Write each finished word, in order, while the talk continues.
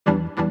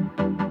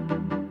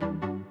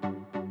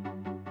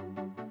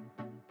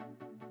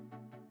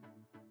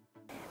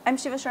I'm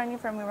Shiva Shirani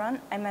from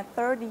Iran. I'm a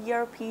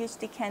third-year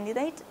PhD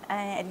candidate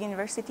at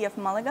University of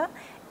Malaga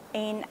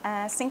in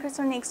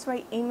Synchrotron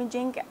X-ray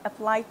imaging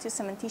applied to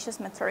cementitious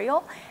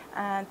material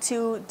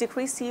to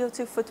decrease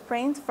CO2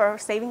 footprint for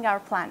saving our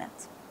planet.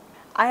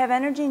 I have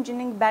energy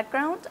engineering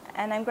background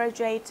and I'm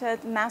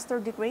graduated master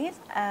degree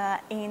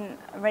in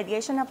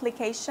radiation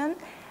application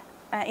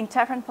in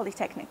Tehran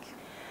Polytechnic.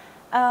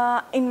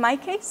 In my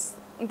case,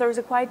 there's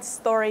a quite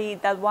story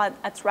that what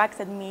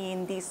attracted me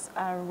in this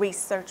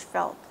research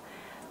field.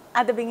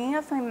 At the beginning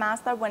of my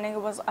master, when I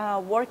was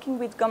working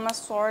with gamma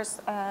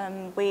source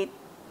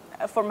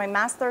for my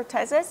master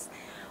thesis,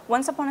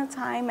 once upon a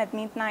time at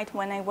midnight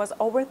when I was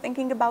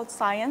overthinking about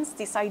science,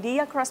 this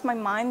idea crossed my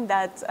mind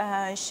that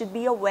should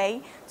be a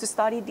way to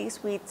study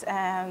this with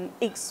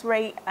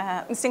X-ray,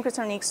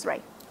 synchrotron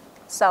X-ray.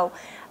 So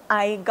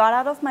I got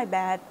out of my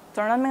bed,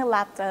 turned on my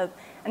laptop,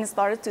 and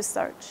started to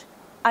search.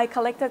 I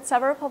collected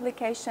several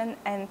publications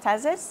and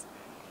theses.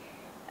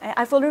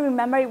 I fully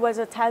remember it was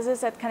a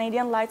thesis at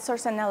Canadian Light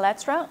Source and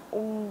Electra,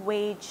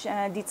 which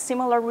did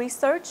similar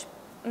research,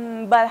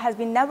 but has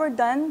been never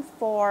done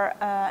for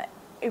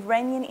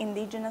Iranian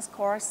indigenous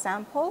core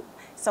sample,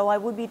 so I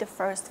would be the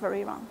first for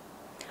Iran.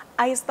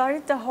 I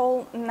started the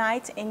whole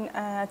night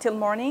till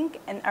morning,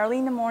 and early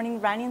in the morning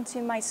ran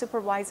into my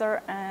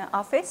supervisor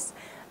office,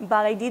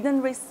 but I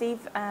didn't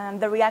receive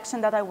the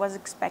reaction that I was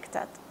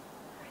expected.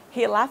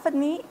 He laughed at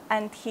me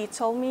and he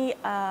told me,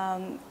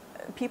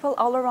 people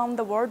all around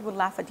the world would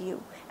laugh at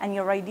you and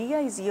your idea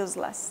is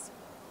useless.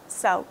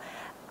 So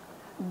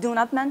do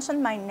not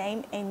mention my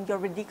name in your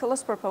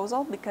ridiculous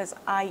proposal because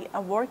I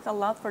worked a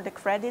lot for the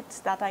credits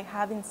that I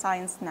have in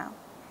science now.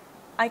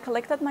 I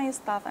collected my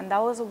stuff and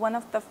that was one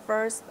of the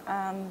first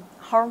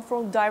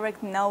harmful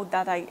direct no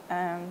that I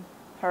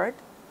heard.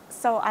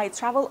 So I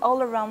traveled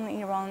all around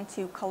Iran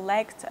to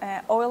collect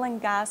oil and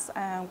gas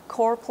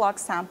core plug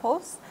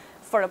samples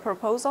for a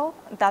proposal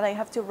that I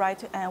have to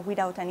write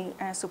without any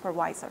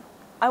supervisor.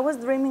 I was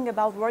dreaming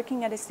about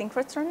working at a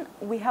synchrotron.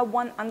 We have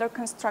one under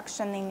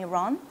construction in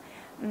Iran.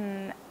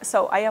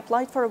 So I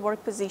applied for a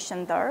work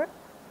position there,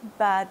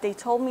 but they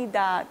told me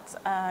that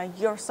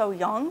you're so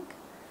young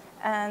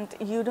and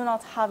you do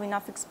not have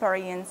enough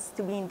experience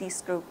to be in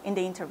this group in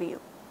the interview.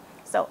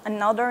 So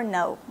another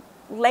no.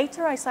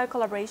 Later I saw a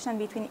collaboration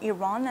between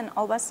Iran and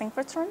Alba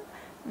Synchrotron,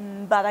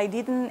 but I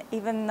didn't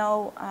even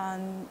know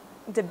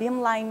the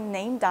beamline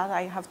name that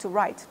I have to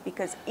write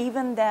because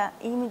even the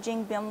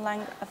imaging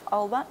beamline of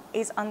Alba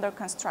is under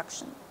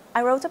construction.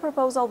 I wrote a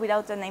proposal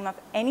without the name of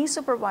any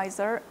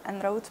supervisor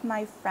and wrote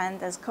my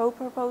friend as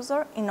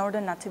co-proposer in order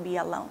not to be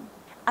alone.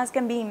 As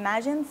can be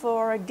imagined,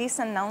 for this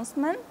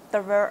announcement,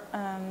 there were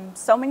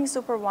so many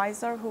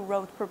supervisors who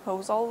wrote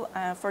proposal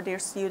for their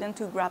student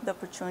to grab the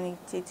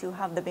opportunity to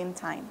have the beam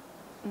time.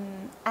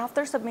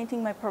 After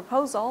submitting my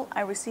proposal,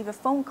 I received a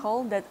phone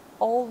call that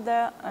all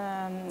the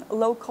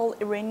local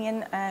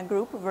Iranian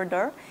group were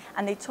there,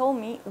 and they told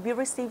me, we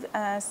received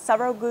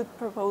several good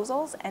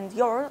proposals and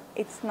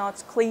it's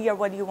not clear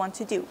what you want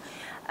to do.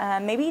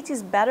 Maybe it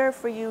is better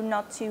for you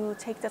not to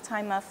take the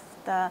time of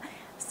the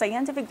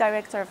scientific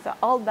director of the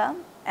ALBA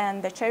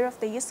and the chair of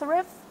the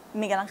ESRF,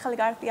 Miguel Ángel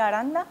García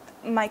Aranda,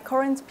 my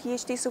current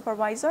PhD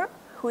supervisor,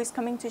 who is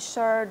coming to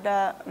share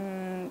the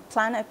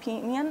plan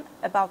opinion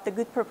about the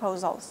good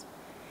proposals.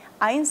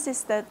 I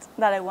insisted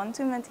that I want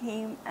to meet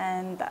him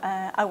and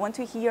I want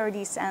to hear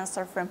this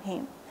answer from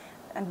him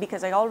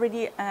because I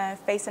already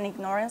faced an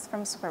ignorance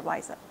from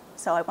supervisor,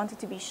 so I wanted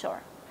to be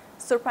sure.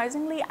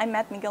 Surprisingly, I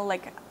met Miguel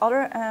like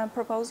other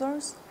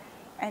proposers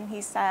and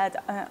he said,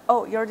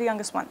 oh, you're the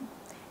youngest one.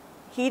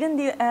 He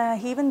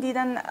even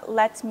didn't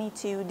let me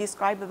to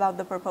describe about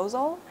the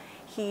proposal.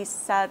 He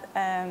said,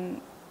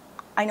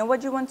 I know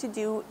what you want to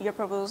do, your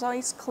proposal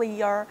is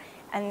clear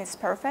and it's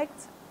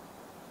perfect,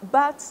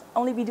 but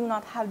only we do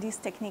not have this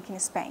technique in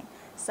Spain.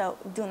 So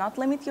do not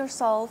limit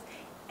yourself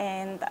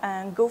and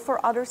go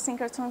for other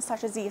synchrotrons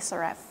such as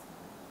ESRF.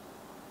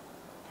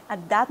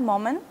 At that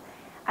moment,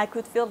 I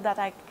could feel that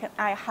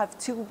I have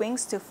two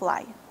wings to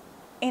fly.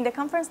 In the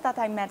conference that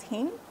I met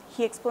him,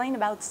 he explained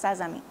about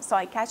Sesame. So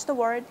I catch the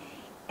word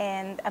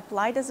and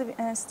applied as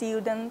a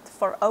student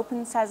for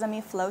OPEN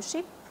SESAME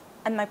Fellowship.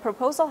 And my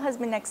proposal has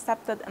been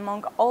accepted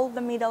among all the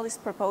Middle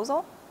East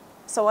proposals.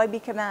 So I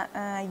became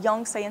a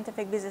young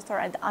scientific visitor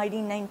at the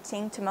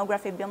ID-19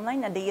 tomography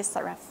beamline at the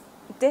ESRF.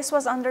 This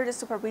was under the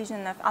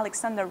supervision of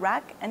Alexander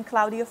Rack and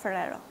Claudio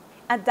Ferrero.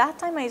 At that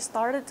time, I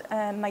started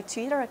my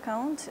Twitter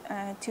account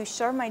to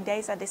share my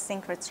days at the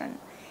synchrotron.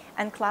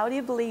 And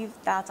Claudio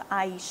believed that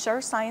I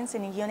share science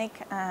in a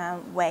unique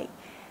way.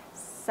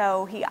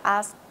 So he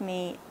asked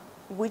me,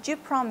 would you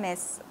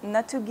promise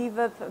not to give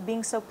up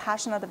being so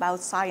passionate about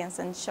science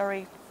and share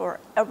it for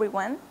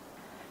everyone?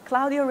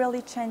 Claudio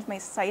really changed my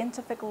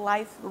scientific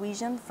life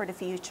vision for the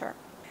future.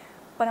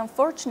 But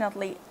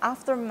unfortunately,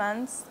 after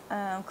months,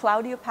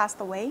 Claudio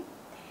passed away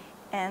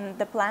and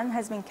the plan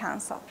has been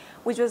canceled,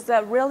 which was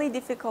a really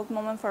difficult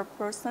moment for a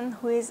person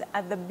who is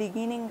at the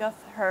beginning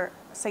of her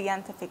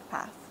scientific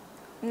path.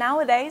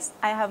 Nowadays,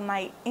 I have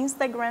my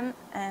Instagram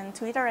and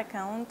Twitter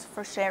account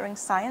for sharing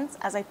science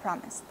as I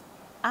promised.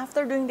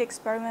 After doing the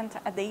experiment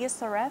at the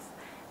ESRF,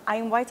 I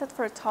invited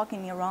for a talk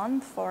in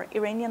Iran for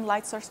Iranian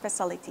light source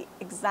facility,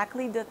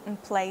 exactly the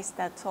place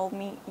that told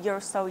me,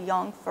 "You're so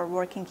young for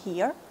working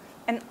here."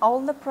 And all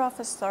the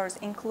professors,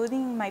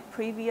 including my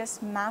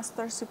previous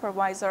master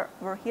supervisor,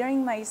 were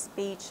hearing my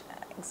speech,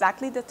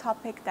 exactly the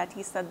topic that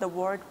he said the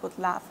world would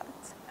laugh at.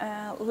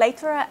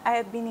 Later, I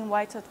had been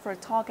invited for a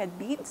talk at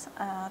BEAT,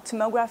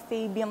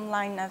 tomography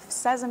beamline of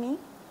Sesame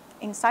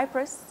in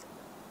Cyprus.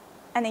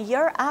 And a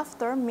year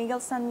after, Miguel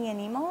sent me an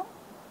email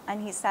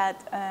and he said,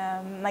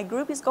 my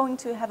group is going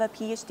to have a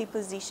PhD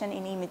position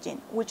in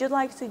imaging. Would you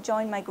like to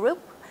join my group?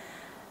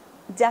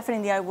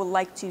 Definitely, I would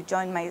like to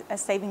join my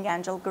Saving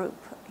Angel group.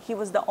 He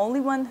was the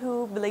only one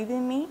who believed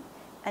in me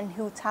and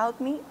who taught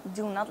me,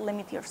 do not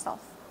limit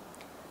yourself.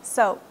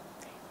 So,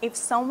 if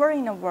somewhere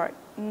in a world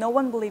no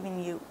one believes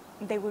in you,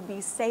 there would be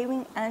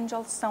saving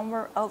angels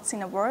somewhere else in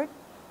the world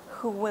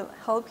who will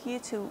help you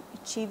to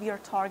achieve your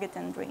target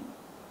and dream.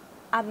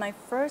 At my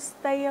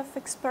first day of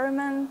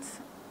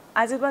experiment,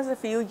 as it was a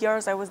few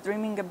years I was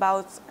dreaming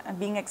about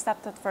being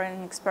accepted for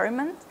an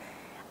experiment,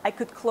 I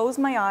could close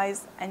my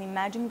eyes and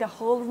imagine the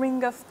whole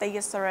ring of the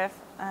ESRF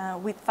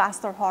with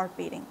faster heart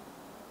beating.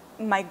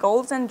 My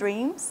goals and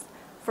dreams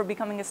for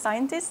becoming a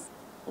scientist,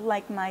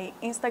 like my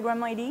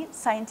Instagram ID,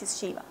 Scientist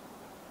Shiva.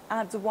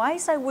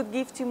 Advice I would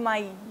give to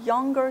my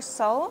younger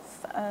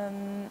self,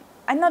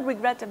 I not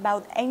regret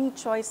about any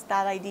choice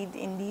that I did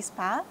in this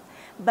path,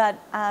 but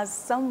as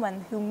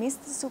someone who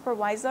missed the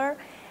supervisor,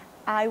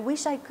 I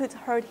wish I could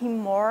hurt him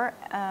more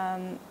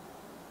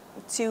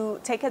to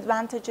take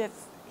advantage of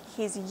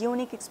his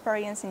unique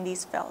experience in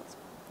this field.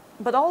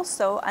 But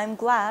also, I'm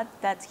glad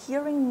that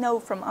hearing no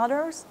from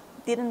others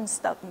didn't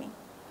stop me.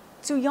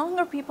 To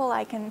younger people,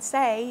 I can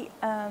say,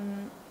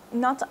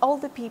 not all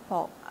the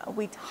people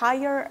with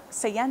higher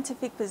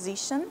scientific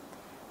position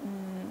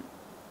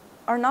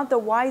are not the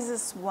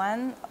wisest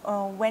one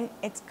when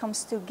it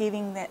comes to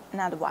giving an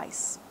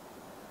advice.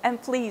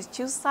 And please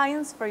choose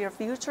science for your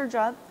future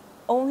job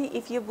only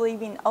if you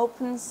believe in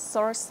open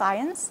source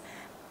science,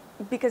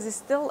 because it's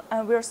still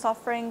we're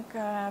suffering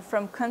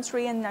from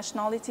country and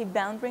nationality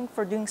boundary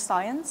for doing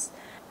science.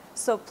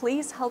 So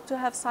please help to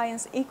have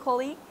science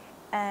equally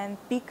and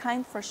be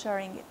kind for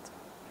sharing it.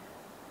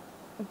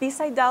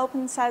 Beside the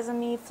Open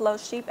Sesame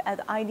Fellowship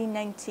at ID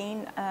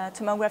 19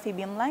 tomography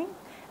beamline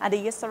at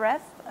the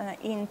ESRF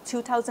in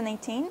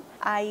 2018,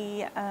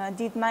 I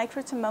did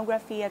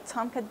microtomography at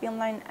Tomcat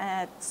beamline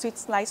at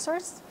Swiss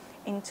Lasers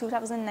in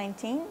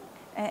 2019,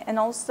 and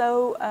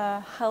also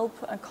help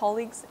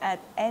colleagues at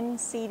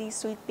NCD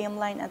Sweet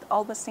beamline at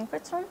Alba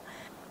Synchrotron.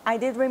 I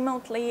did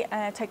remotely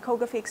a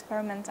tachography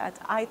experiment at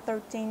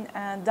I-13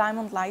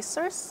 Diamond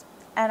Lasers,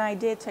 and I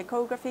did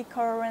tachography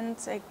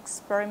current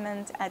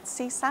experiment at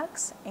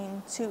CSACS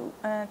in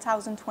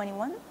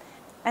 2021.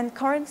 And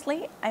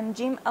currently, I'm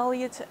Jim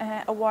Elliott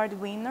Award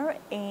winner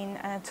in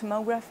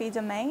tomography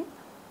domain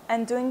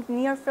and doing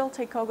near-field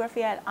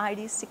tachography at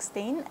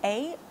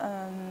ID16A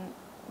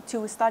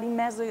to study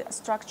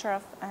mesostructure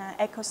of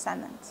echo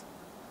cement.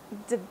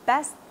 The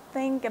best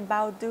thing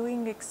about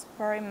doing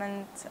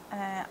experiment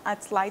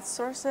at light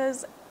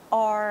sources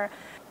are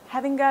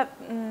having a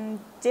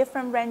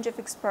different range of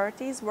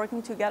expertise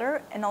working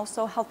together and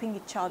also helping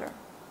each other.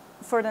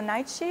 For the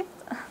night shift,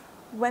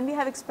 when we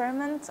have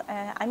experiments,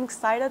 I'm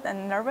excited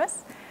and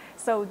nervous,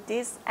 so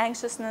this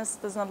anxiousness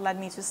does not let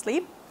me to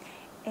sleep.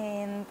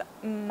 And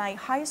my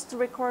highest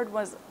record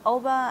was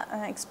ALBA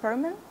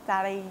experiment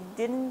that I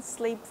didn't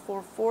sleep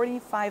for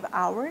 45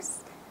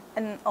 hours,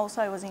 and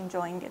also I was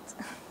enjoying it.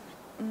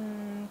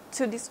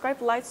 To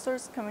describe light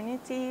source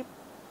community,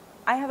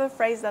 I have a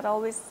phrase that I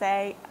always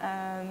say,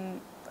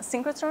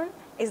 Synchrotron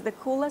is the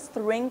coolest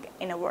ring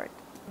in the world.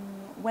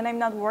 When I'm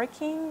not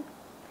working,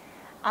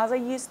 as I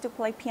used to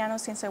play piano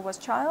since I was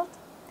a child,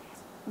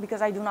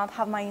 because I do not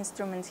have my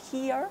instrument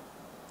here,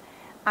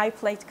 I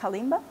played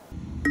kalimba.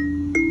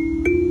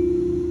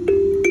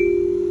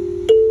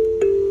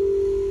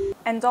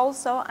 And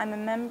also, I'm a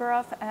member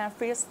of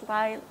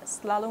freestyle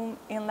slalom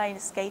inline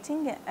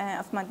skating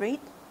of Madrid.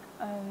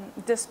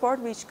 The sport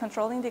which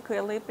controlling the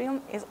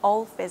equilibrium is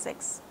all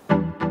physics.